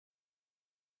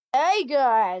Hey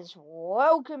guys,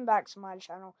 welcome back to my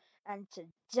channel, and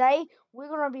today we're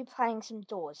gonna be playing some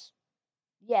Doors.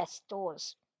 Yes,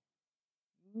 Doors.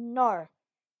 No,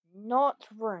 not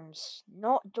rooms.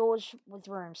 Not doors with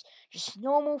rooms. Just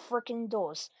normal freaking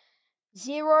doors.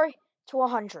 0 to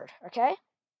 100, okay?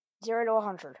 0 to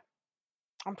 100.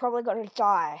 I'm probably gonna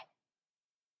die.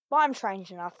 But I'm strange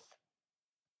enough.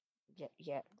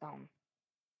 Yeah.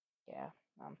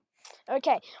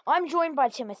 Okay, I'm joined by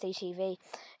Timothy TV.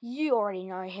 You already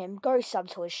know him. Go sub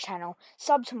to his channel.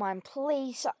 Sub to mine,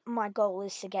 please. My goal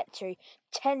is to get to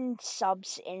 10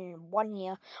 subs in 1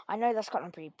 year. I know that's going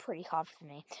to be pretty hard for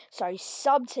me. So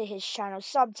sub to his channel,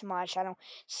 sub to my channel,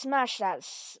 smash that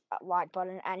like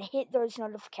button, and hit those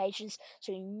notifications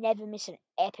so you never miss an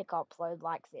epic upload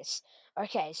like this.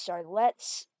 Okay, so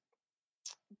let's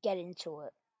get into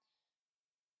it.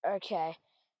 Okay.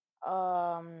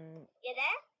 You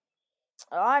there?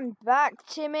 I'm back,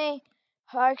 Timmy.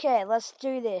 Okay, let's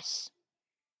do this.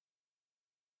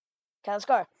 Okay, let's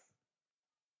go.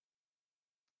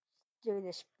 Do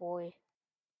this, boy.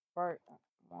 Bro,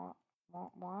 what?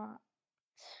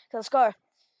 Okay, let's go.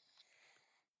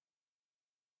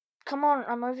 Come on,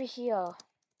 I'm over here.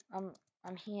 I'm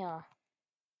here.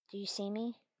 Do you see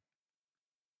me?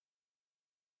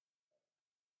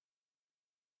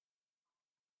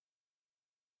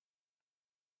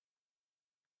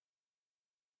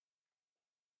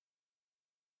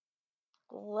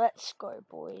 Let's go,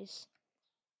 boys.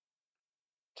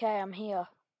 Okay, I'm here.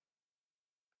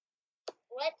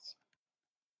 Let's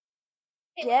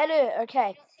Get it. Okay.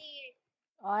 I don't see you.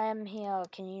 I am here.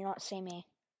 Can you not see me?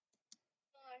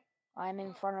 No. I'm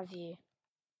in front of you.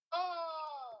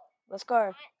 Oh. Let's go.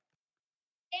 Game's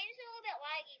a little bit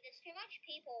laggy. There's too much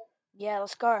people. Yeah,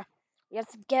 let's go. We have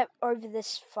to get over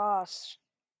this fast.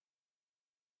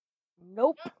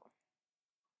 Nope.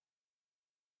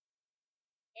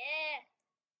 Yeah.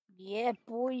 Yeah,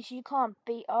 boys, you can't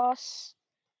beat us.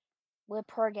 We're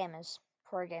pro gamers.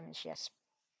 Pro gamers, yes.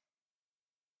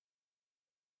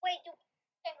 Wait,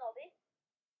 hang on, Obi.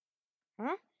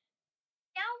 Hmm?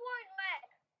 Now won't lag.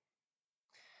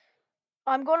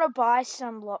 I'm gonna buy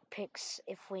some lockpicks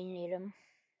if we need them.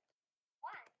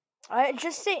 Why?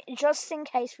 Just in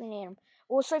case we need them.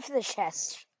 Also for the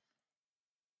chest.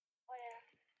 Oh yeah.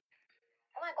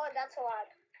 Oh my god, that's a lot.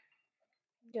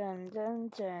 Dun dun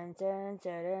dun dun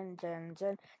dun dun dun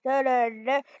dun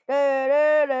dun dun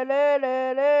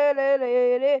dun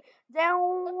dun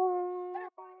down.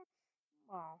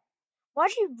 Wow.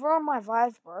 Why'd you ruin my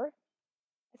vibe, bro? I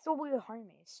thought we were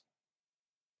homies.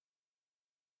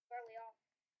 Where we are.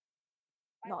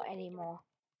 Why Not would we do it? anymore.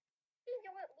 We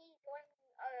do it. We doing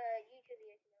YouTube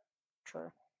video.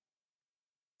 True.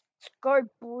 Let's go,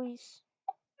 boys.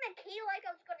 The key like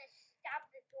I was gonna stab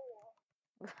the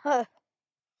door.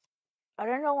 I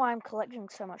don't know why I'm collecting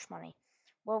so much money.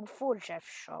 Well, for Jeff's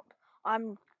shop,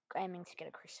 I'm aiming to get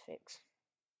a crucifix.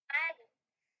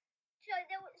 So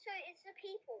it's the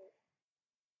people.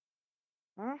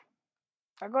 Hmm?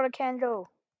 I got a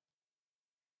candle.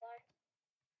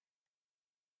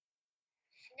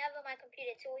 It's never my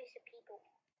computer. It's always the people.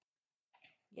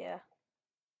 Yeah.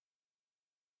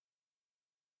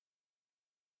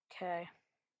 Okay.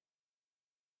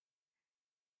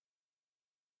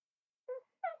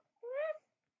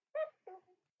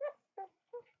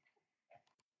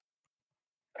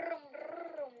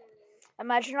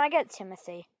 Imagine I get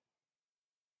Timothy.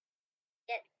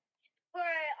 Yeah. Bro, I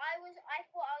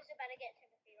thought I was about to get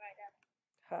Timothy right now.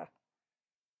 Huh.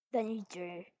 Then you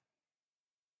do.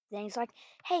 Then he's like,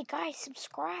 hey guys,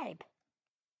 subscribe.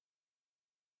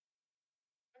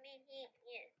 I mean,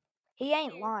 yeah. He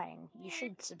ain't lying. You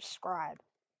should subscribe.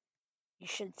 You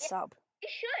should sub. You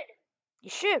should. You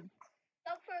should.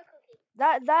 Sub for a cookie.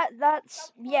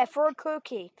 That's yeah, for a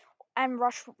cookie. And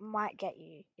Rush might get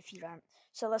you if you don't.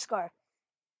 So let's go.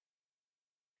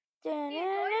 You don't sub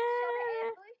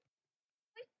ambush.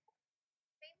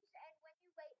 And when you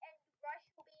wait, and Rush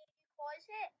will be in your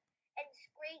closet, and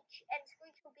Screech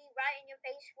will be right in your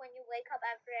face when you wake up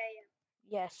at 3 a.m.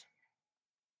 Yes.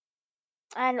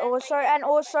 And That's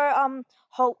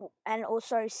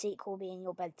also Seek will be in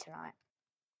your bed tonight.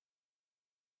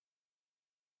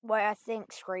 Wait, I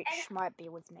think Screech might be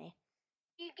with me.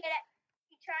 You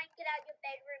try and get out your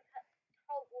bedroom,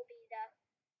 Holt will be there.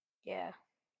 Yeah.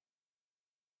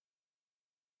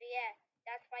 But yeah,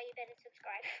 that's why you better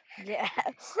subscribe. Yeah.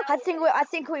 I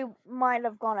think we might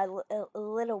have gone a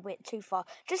little bit too far.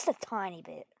 Just a tiny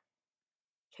bit.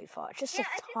 Too far. Just a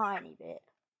tiny bit.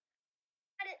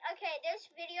 Okay, this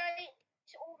video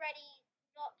is already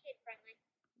not kid friendly.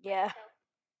 Yeah. So.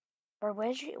 Bro,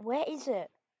 where is it?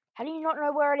 How do you not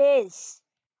know where it is?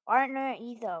 I don't know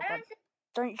either, I but don't think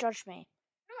don't judge me.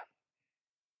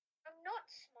 I'm not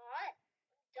smart.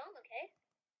 I'm dumb, okay?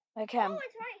 Okay. Oh,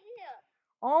 it's right here.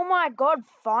 Oh my god,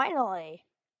 finally.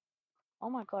 Oh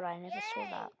my god, I never saw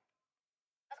Yay. that.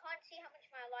 I can't see how much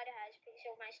my lighter has because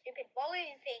of my stupid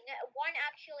volume thing. It won't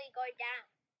actually go down,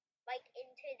 like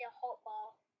into the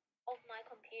hotbar of my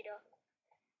computer.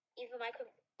 Even my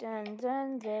Dun,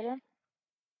 dun, dun, dun.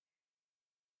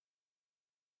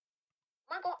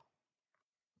 Oh my god.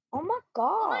 Oh my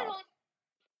Oh my god. god.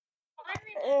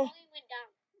 Finally, my Eh, volume went down.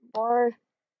 bro,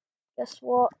 guess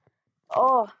what?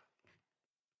 Oh,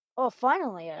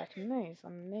 finally I can move.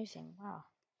 I'm moving. Wow,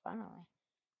 finally.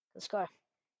 Let's go.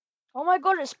 Oh my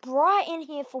god, it's bright in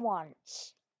here for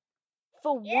once.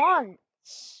 For Yeah.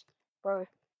 once. Bro,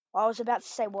 I was about to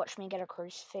say watch me get a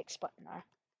crucifix, but no.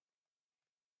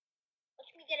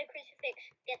 Watch me get a crucifix.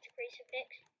 Get the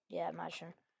crucifix. Yeah,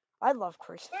 imagine. I love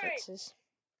crucifixes.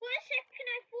 For a second,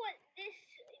 I thought this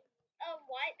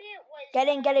white bit was. Get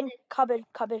in, The... cupboard.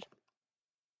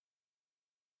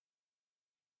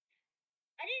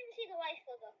 I didn't see the light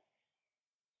flicker.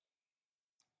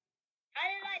 How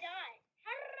did I die?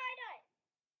 How did I die?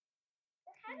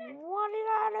 How did What did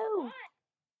I do? die?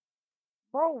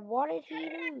 Bro, what did he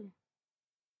do?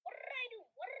 What did I do?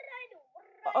 What did I do? What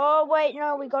did I do? Oh, wait,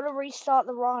 no, we gotta restart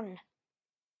the run.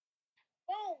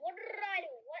 Oh, what did I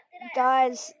do? What did I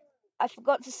Guys, actually do? I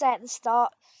forgot to say at the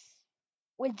start,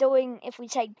 if we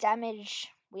take damage,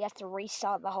 we have to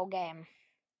restart the whole game.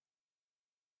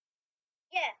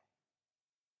 Yeah.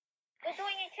 We're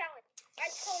doing a challenge. I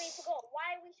totally forgot.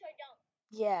 Why are we so dumb?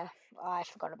 Yeah, I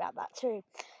forgot about that too.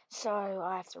 So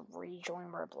I have to rejoin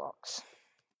Roblox.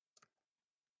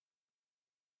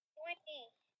 Join me.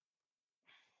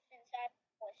 Since I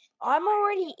was I'm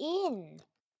already in.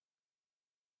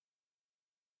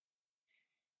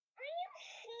 Are you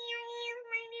serious,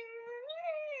 my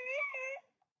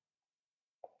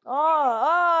Oh,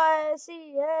 I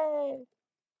see.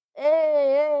 Hey.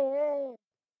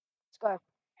 Let's go.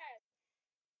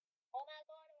 Oh my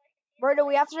god, I can see Bro, the do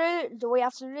we light.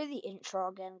 have to do the intro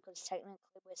again? Because technically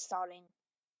we're starting.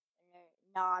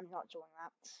 No, I'm not doing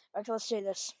that. Okay, let's do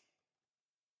this.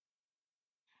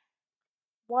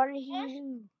 What did he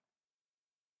do?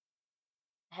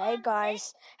 Hey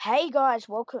guys,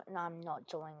 welcome. No, I'm not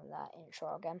doing that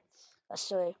intro again. Let's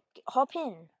do it. Hop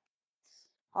in.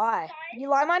 Hi. Guys, You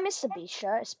like my Mr. Beast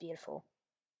shirt? It's beautiful.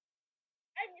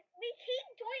 and we keep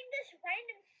doing this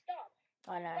random stuff.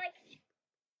 I know. Like,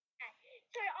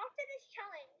 so after this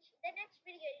challenge, the next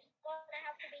video is gonna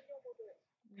have to be normal doors.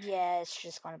 Yeah, it's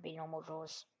just gonna be normal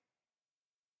doors.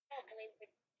 I don't believe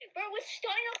it. Bro, we're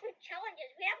starting off with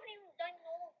challenges. We haven't even done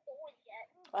normal doors yet.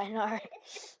 I know.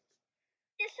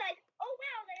 It's just like, oh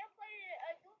wow, they uploaded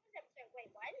a doors episode. Wait,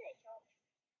 why did they show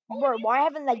up? Bro, why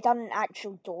haven't they done an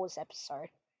actual doors episode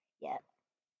yet?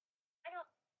 I don't.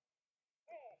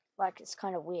 Like, it's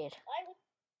kind of weird. Why would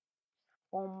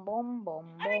Boom, boom,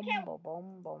 boom, I don't care. boom,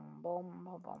 boom, boom, boom,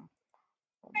 boom, boom.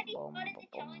 Already started the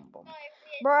challenge, so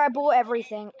Bro, I bought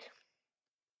everything.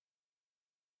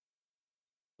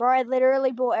 Bro, I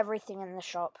literally bought everything in the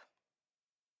shop.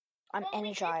 I'm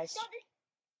energized.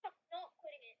 Not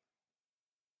quitting it.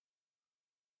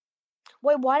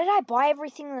 Wait, why did I buy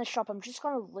everything in the shop? I'm just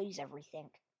gonna lose everything.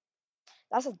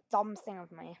 That's a dumb thing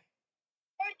of me.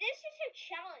 Bro, this is a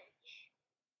challenge.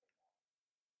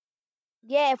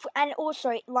 Yeah, and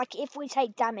also, like, if we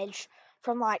take damage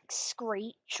from, like,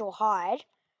 Screech or Hide,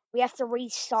 we have to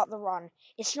restart the run.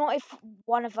 It's not if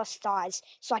one of us dies.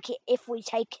 It's like if we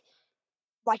take,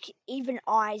 like, even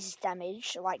Eyes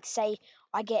damage, like, say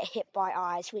I get hit by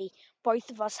Eyes, both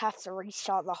of us have to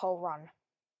restart the whole run.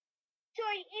 So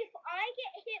if I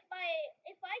get hit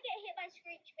by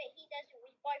Screech, but he doesn't,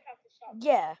 we both have to start.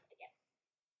 Yeah. Again.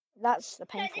 That's the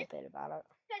painful bit about it.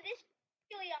 So this is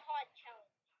really a hard challenge.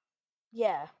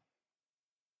 Yeah.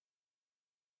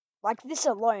 Like, this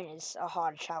alone is a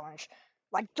hard challenge.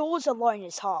 Like, doors alone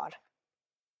is hard.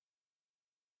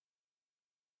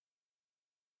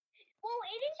 Well,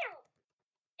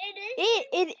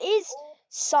 it is.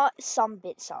 Some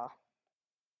bits are.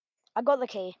 I got the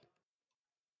key.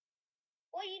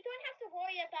 Well, you don't have to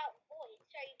worry about void,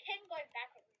 so you can go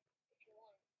back if you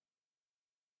want.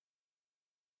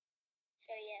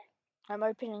 So yeah. I'm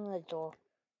opening the door.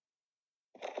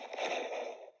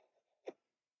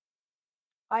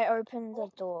 I opened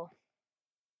the door.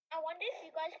 I wonder if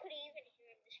you guys could even hear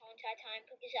him this whole entire time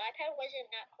because the iPad wasn't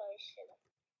that close to them.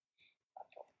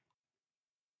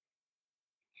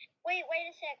 Wait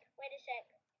a sec.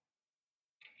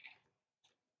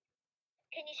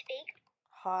 Can you speak?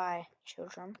 Hi,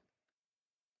 children.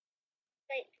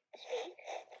 Wait, speak.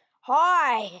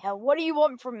 Hi, what do you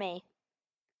want from me?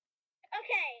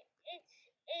 Okay,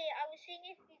 I was seeing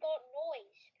if you got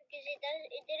noise because it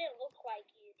didn't look like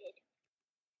you did.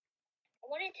 I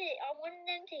wanted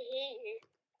them to hear you.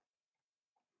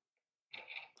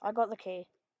 I got the key.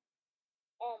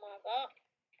 Oh my god.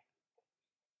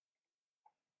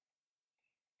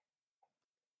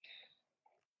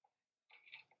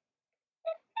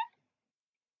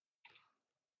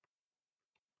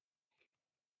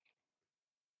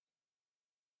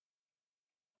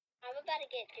 I'm about to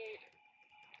get dude.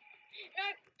 No,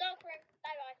 dark room.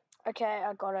 Bye bye. Okay,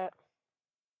 I got it.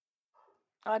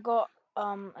 I got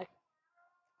a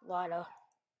lighter.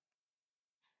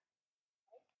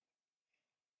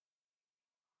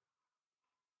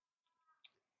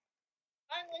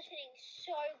 I'm listening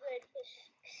so good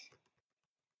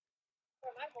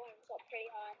for my volume's up pretty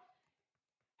high.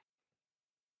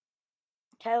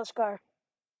 Okay, let's go. Wait,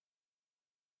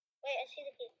 I see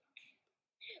the key.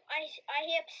 I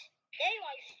hear psst. There you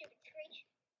are, you stupid screech.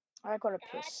 I got a Dad?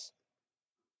 piss.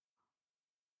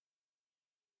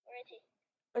 Where is he?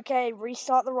 Okay,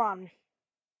 restart the run. Did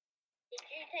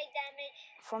you take damage?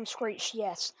 From Screech,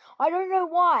 yes. I don't know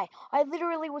why. I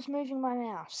literally was moving my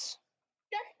mouse.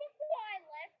 Just before I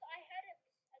left, I heard it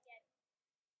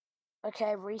again.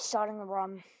 Okay, restarting the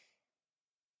run.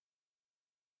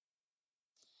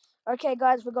 Okay,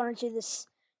 guys, we're going to do this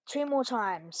 2 more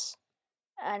times.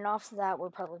 And after that, we're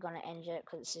probably going to end it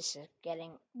because this is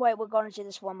getting... Wait, we're going to do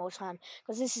this 1 more time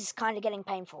because this is kind of getting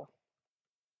painful.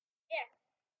 Yeah.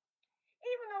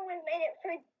 Even though we've made it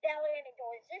through barely any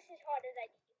doors, this is harder than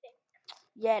you think.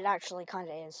 Yeah, it actually kind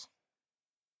of is.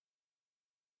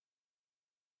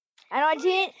 And I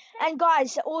didn't... And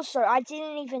guys, also, I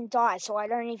didn't even die, so I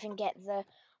don't even get the...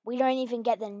 We don't even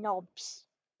get the knobs.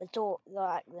 The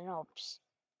knobs.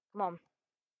 Come on.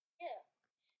 Yeah.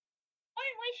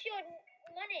 Don't waste your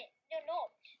money, your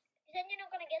knobs, because then you're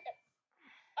not going to get them.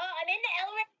 Oh, I'm in the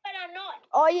elevator, but I'm not.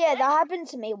 Oh, yeah, What? that happened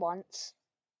to me once.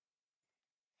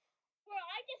 Bro,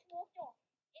 I just walked off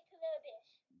into the abyss.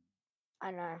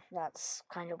 I know, that's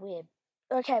kind of weird.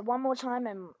 Okay, 1 more time,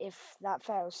 and if that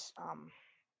fails,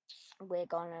 we're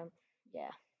gonna...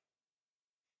 Yeah.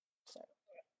 So,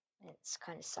 it's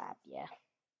kind of sad, yeah.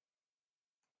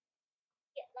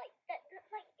 Yeah, like,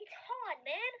 like, it's hard,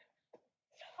 man.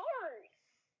 It's hard.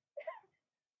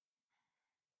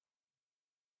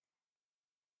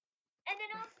 And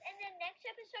then next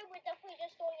episode, we're definitely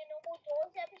just doing a normal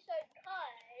doors episode,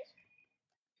 because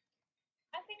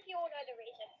I think you all know the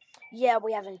reason. Yeah,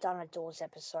 we haven't done a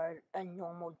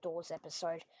normal Doors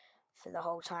episode, for the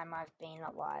whole time I've been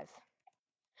alive.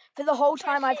 For the whole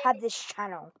time I've had this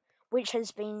channel, which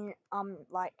has been,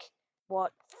 like,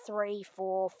 what, 3,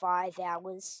 4, 5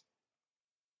 hours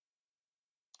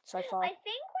so far? I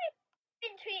think we've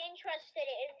been too interested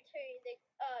into the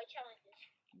challenges.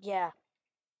 Yeah.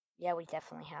 Yeah, we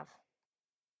definitely have.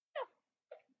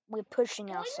 We're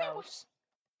pushing ourselves.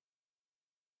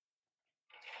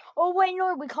 Oh, wait,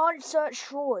 no, we can't search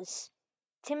drawers.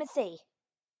 Timothy.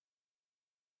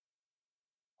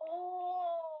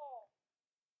 Oh.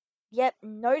 Yep,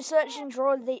 no searching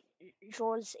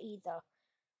drawers either.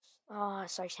 Oh,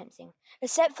 so tempting.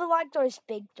 Except for, like, those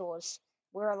big doors.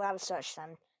 We're allowed to search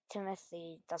them.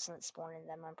 Timothy doesn't spawn in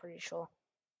them, I'm pretty sure.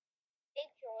 Big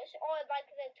drawers, or like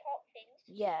the top things.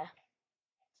 Yeah.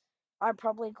 I'm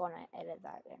probably gonna edit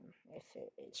that in, if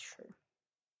it is true.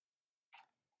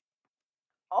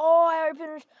 Oh, I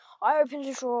opened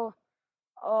a drawer.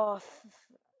 Oh,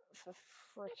 for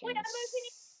freaking... Wait, I'm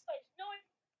opening drawers.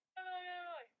 No.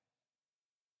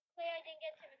 Wait, I didn't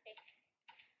get Timothy.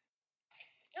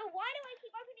 No, why do I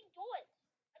keep opening doors?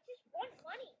 I just want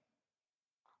money.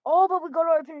 Oh, but we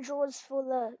gotta open drawers for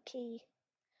the key.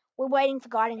 We're waiting for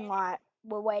guiding light.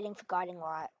 We're waiting for guiding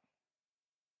light.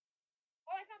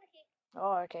 Oh, I found the key.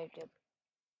 Oh, okay, good.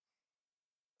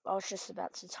 I was just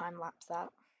about to time lapse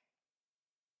that.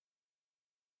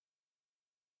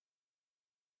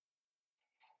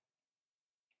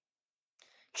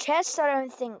 Chests, I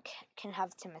don't think can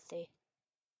have Timothy.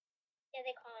 Yeah,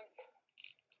 they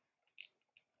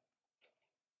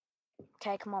can't.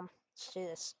 Okay, come on, let's do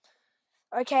this.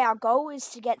 Okay, our goal is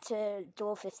to get to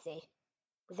door 50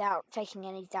 without taking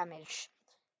any damage.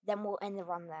 Then we'll end the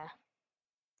run there.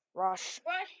 Rush.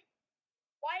 Rush,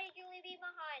 why did you leave me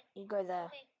behind? You go there.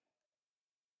 Okay.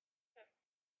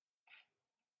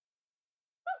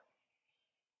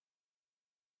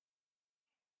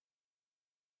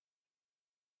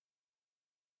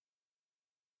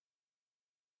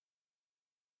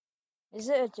 Is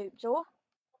it a dupe door?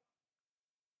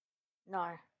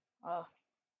 No. Oh,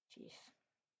 jeez.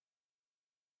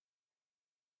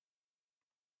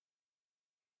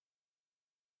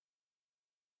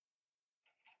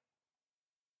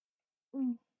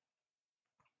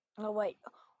 Oh wait,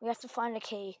 we have to find a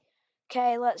key.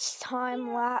 Okay, let's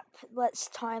time lap. Let's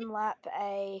time lap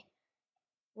a.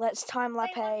 Let's time lap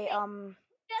Wait, a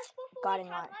Just before guiding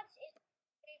we time light. lapse,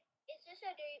 is this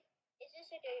a dupe? Is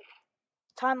this a dupe?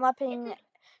 Time lapping.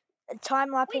 It's a Time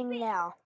wait, lapping wait. now.